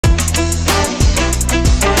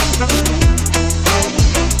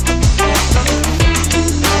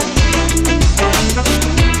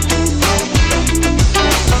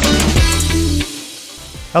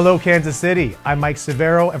Hello, Kansas City. I'm Mike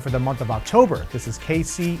Severo, and for the month of October, this is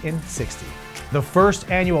KC in 60. The first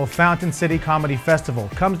annual Fountain City Comedy Festival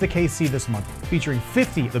comes to KC this month, featuring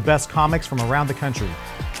 50 of the best comics from around the country,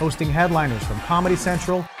 hosting headliners from Comedy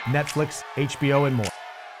Central, Netflix, HBO, and more.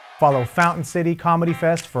 Follow Fountain City Comedy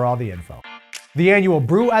Fest for all the info. The annual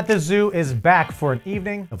Brew at the Zoo is back for an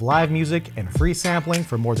evening of live music and free sampling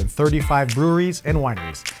for more than 35 breweries and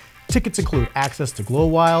wineries. Tickets include access to Glow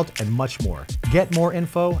Wild and much more. Get more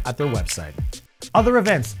info at their website. Other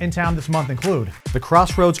events in town this month include the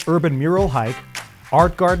Crossroads Urban Mural Hike,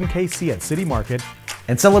 Art Garden KC at City Market,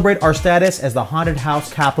 and celebrate our status as the haunted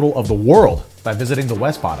house capital of the world by visiting the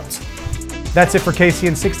West Bottoms. That's it for KC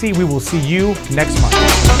in 60. We will see you next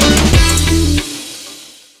month.